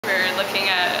looking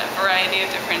at a variety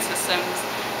of different systems.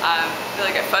 We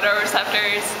look at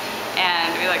photoreceptors,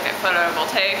 and we look at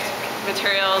photo-voltaic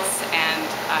materials and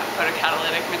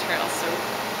photo-catalytic materials. So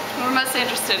we're mostly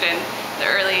interested in the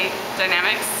early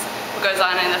dynamics, what goes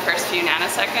on in the first few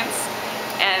nanoseconds.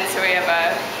 And so we have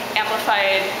an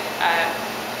amplified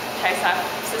TISAP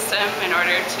system in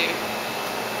order to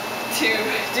do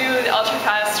the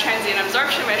ultrafast transient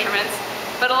absorption measurements.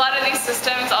 But a lot of these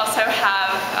systems also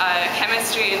have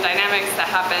chemistry and dynamics that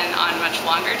happen on much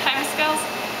longer timescales.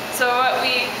 So what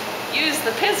we use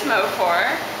the Pismo for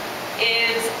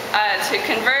is to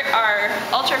convert our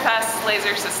ultrafast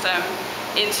laser system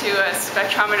into a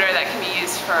spectrometer that can be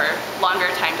used for longer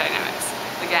time dynamics.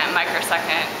 Again,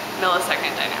 microsecond,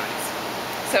 millisecond dynamics.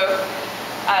 So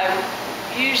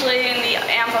usually in the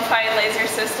amplified laser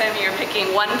system, you're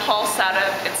picking one pulse out of,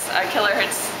 it's a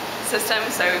kilohertz system,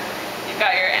 so you've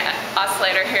got your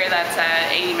oscillator here that's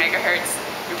at 80 megahertz.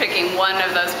 You're picking one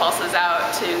of those pulses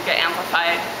out to get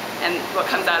amplified, and what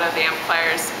comes out of the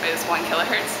amplifiers is 1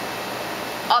 kilohertz.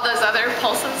 All those other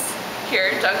pulses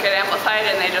here don't get amplified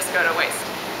and they just go to waste.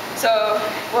 So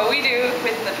what we do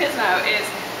with the Pismo is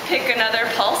pick another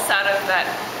pulse out of that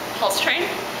pulse train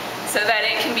so that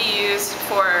it can be used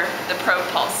for the probe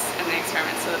pulse in the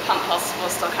experiment. So the pump pulse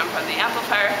will still come from the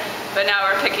amplifier, but now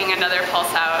we're picking another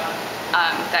pulse out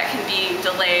that can be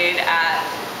delayed at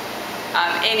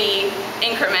any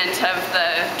increment of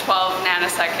the 12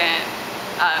 nanosecond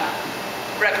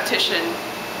repetition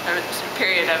or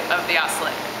period of the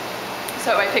oscillator.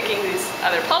 So by picking these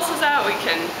other pulses out, we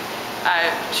can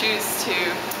choose to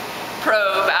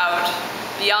probe out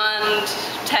beyond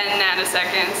 10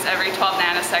 nanoseconds, every 12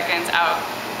 nanoseconds out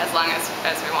as long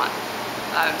as we want.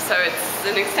 So it's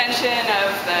an extension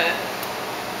of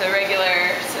the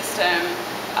regular system.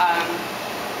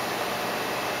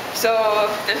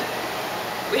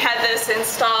 We had this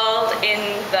installed in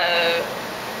the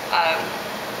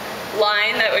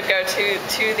line that would go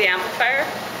to the amplifier,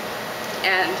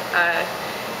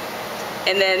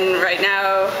 and then right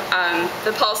now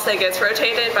the pulse that gets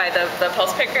rotated by the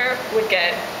pulse picker would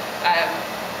get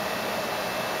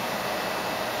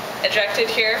ejected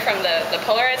here from the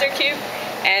polarizer cube,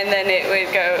 and then it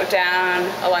would go down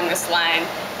along this line,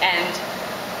 and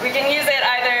we can use it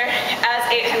either as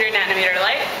 800 nanometer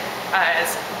light,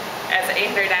 as an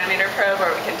 800 nanometer probe,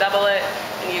 or we can double it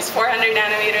and use 400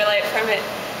 nanometer light from it.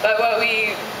 But what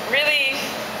we really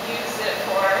use it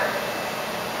for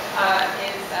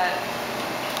is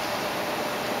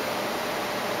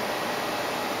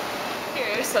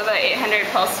here, so the 800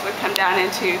 pulse would come down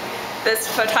into this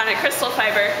photonic crystal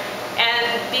fiber, and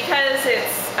because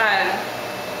it's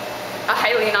a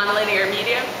highly nonlinear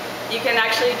medium, you can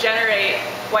actually generate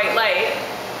white light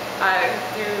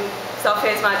through cell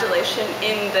phase modulation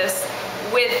in this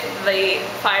with the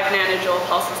 5 nanojoule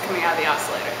pulses coming out of the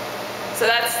oscillator. So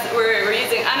we're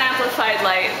using unamplified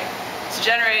light to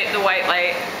generate the white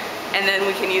light, and then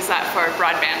we can use that for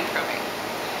broadband probing.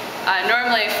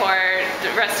 Normally for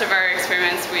the rest of our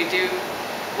experiments, we do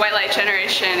white light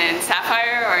generation in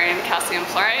sapphire or in calcium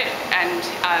fluoride, and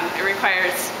it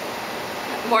requires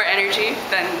more energy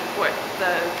than what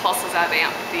the pulses out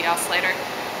of the oscillator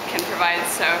can provide.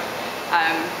 So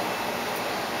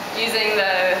using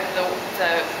the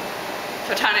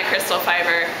photonic crystal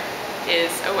fiber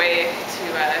is a way to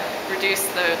reduce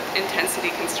the intensity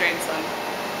constraints on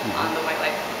the white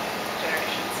light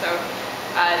generation. So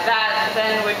that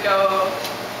then would go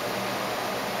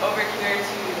over here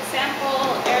to the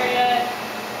sample area,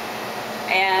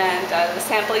 and the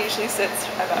sample usually sits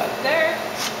about there.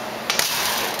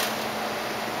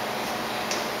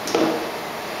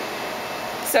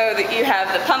 So that you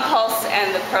have the pump pulse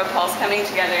and the probe pulse coming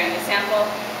together in the sample.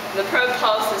 The probe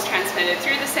pulse is transmitted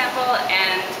through the sample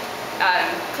and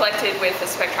collected with the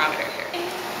spectrometer here.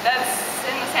 That's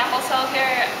in the sample cell here.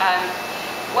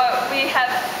 What we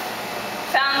have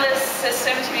found this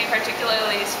system to be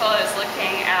particularly useful is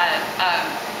looking at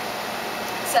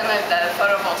some of the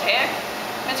photovoltaic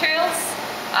materials,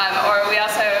 or we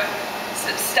also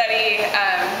study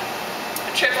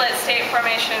triplet state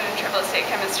formation and triplet state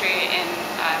chemistry in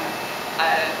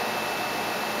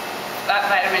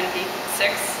vitamin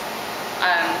B6.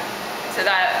 So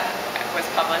that was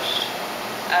published.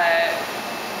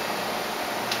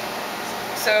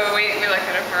 So we look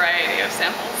at a variety of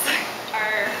samples.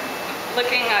 Are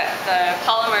looking at the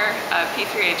polymer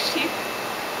P3HT.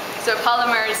 So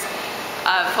polymers,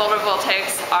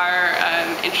 photovoltaics are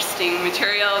interesting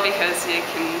material because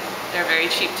they're very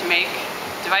cheap to make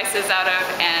devices out of,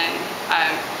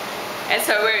 and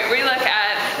so we look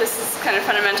at, this is kind of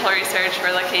fundamental research,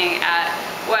 we're looking at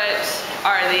what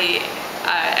are the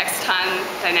exciton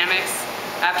dynamics.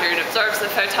 After it absorbs the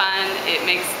photon, it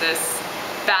makes this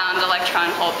bound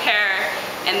electron-hole pair,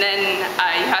 and then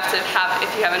you have to have, if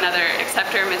you have another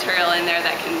acceptor material in there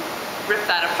that can rip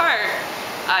that apart,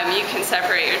 you can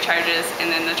separate your charges, and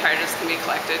then the charges can be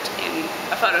collected in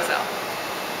a photocell.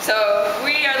 So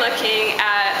we are looking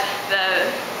at the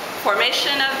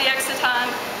formation of the exciton,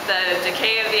 the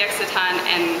decay of the exciton,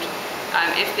 and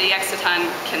if the exciton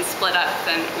can split up,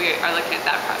 then we are looking at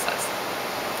that process.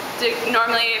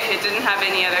 Normally, if it didn't have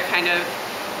any other kind of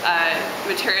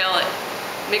material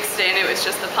mixed in, it was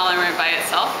just the polymer by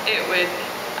itself, it would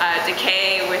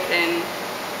decay within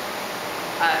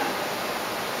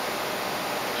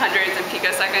hundreds of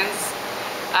picoseconds.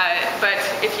 But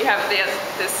if you have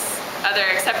this other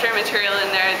acceptor material in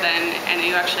there, then, and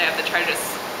you actually have the charges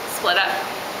split up,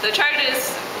 the charges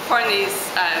form these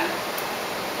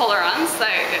polarons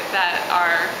that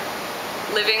are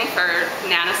living for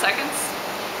nanoseconds.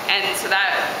 And so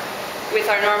that,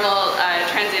 with our normal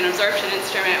transient absorption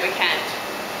instrument, we can't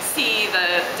see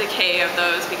the decay of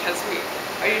those because we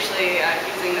are usually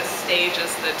using this stage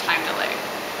as the time delay.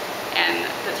 And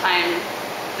the time,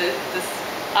 this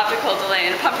optical delay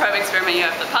in a pump probe experiment, you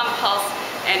have the pump pulse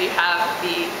and you have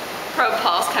the probe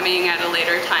pulse coming at a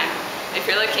later time. If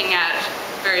you're looking at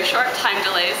very short time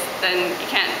delays, then you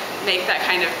can't make that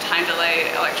kind of time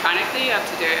delay electronically. You have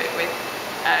to do it with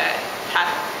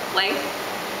path length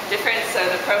difference. So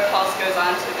the probe pulse goes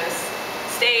on to this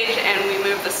stage and we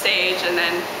move the stage, and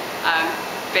then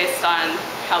based on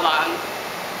how long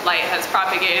light has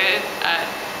propagated,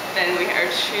 then we are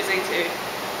choosing to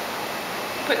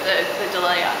put the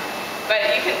delay on. But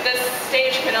this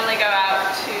stage can only go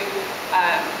out to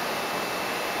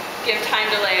give time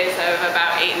delays of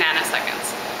about 8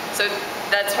 nanoseconds. So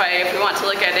that's why if we want to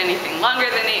look at anything longer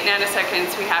than 8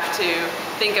 nanoseconds, we have to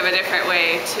think of a different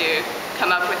way to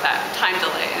come up with that time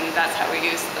delay, and that's how we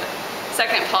use the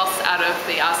second pulse out of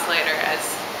the oscillator as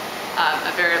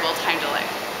a variable time delay.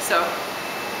 So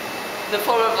the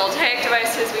photovoltaic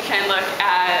devices, we can look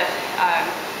at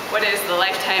what is the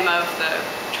lifetime of the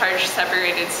charge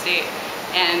separated state,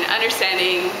 and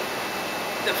understanding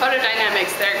the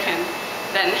photodynamics there can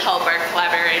then help our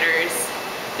collaborators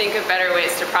think of better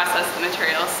ways to process the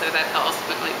materials so that they'll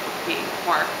ultimately be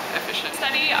more efficient.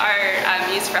 Study are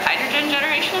used for hydrogen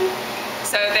generation.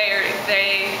 So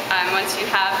once you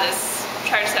have this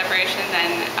charge separation,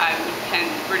 then you can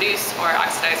reduce or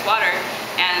oxidize water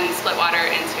and split water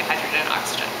into hydrogen and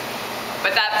oxygen.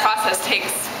 But that process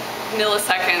takes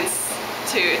milliseconds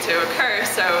to occur,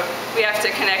 so we have to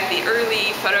connect the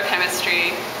early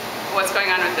photochemistry, what's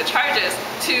going on with the charges,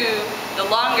 to the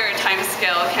longer time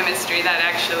scale chemistry that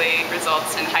actually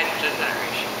results in hydrogen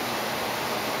generation.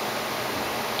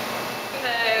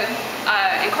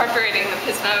 Incorporating the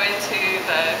Pismo into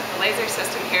the laser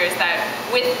system here is that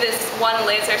with this one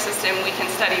laser system we can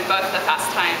study both the fast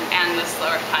time and the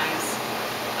slower times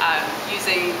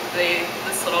using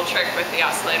this little trick with the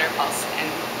oscillator pulse and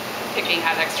picking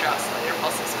out extra oscillator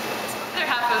pulses with the Pismo. The other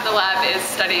half of the lab is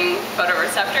studying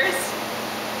photoreceptors,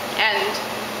 and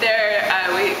there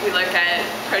we look at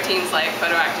proteins like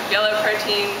photoactive yellow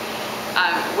protein,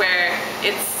 where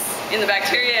in the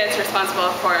bacteria it's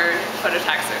responsible for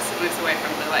phototaxis, it moves away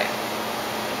from the light.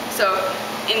 So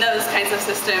in those kinds of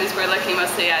systems we're looking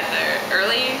mostly at the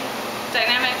early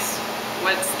dynamics,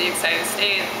 what's the excited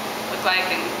state look like,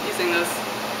 and using those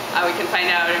we can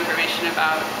find out information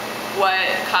about what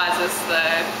causes the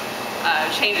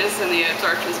changes in the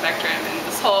absorption spectrum, and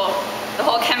the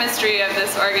whole chemistry of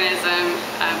this organism,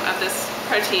 of this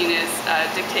protein, is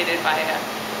dictated by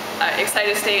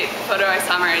excited state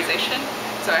photoisomerization.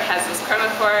 So it has this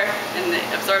chromophore and it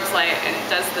absorbs light and it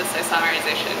does this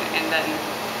isomerization, and then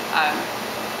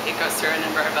it goes through a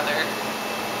number of other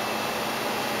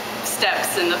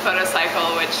steps in the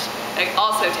photocycle, which it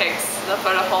also takes, the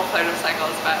whole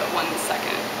photocycle is about 1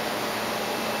 second.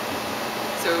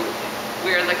 So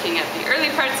we're looking at the early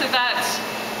parts of that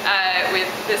with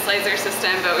this laser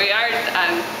system, but we are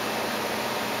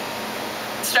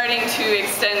starting to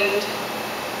extend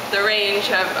the range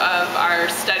of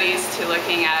our studies to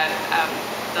looking at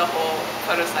the whole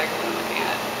photocycle and looking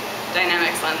at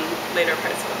dynamics on later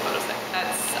parts of the photocycle.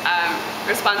 That's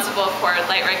responsible for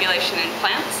light regulation in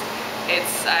plants. It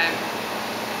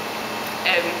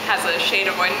has a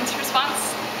shade avoidance response,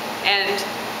 and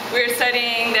we're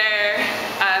studying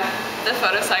the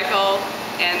photocycle,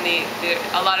 and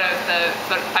a lot of the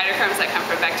phytochromes that come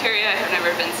from bacteria have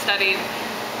never been studied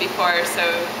before, so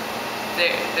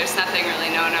there's nothing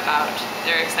really known about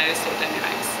their excited state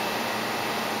dynamics.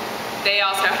 They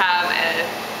also have a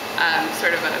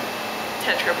sort of a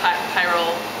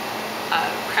tetrapyral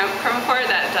chromophore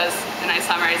that does an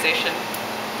isomerization,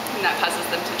 and that causes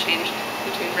them to change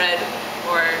between red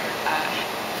or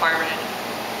far red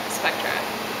spectra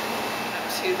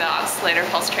to the oscillator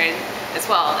pulse train as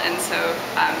well. And so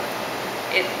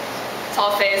it's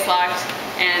all phase locked,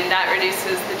 and that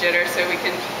reduces the jitter, so we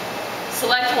can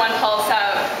select one pulse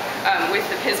out with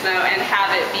the Pismo and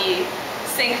have it be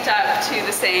synced up to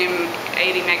the same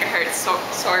 80 megahertz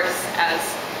source as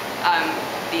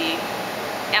the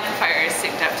amplifier is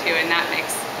synced up to, and that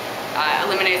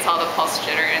eliminates all the pulse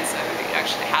jitter, and so you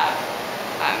actually have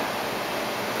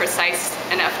precise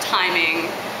enough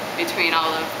timing between all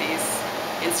of these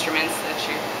instruments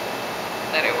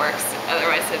that it works.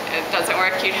 Otherwise it doesn't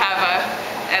work. You'd have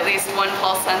at least one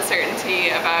pulse uncertainty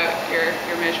about your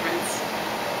measurements.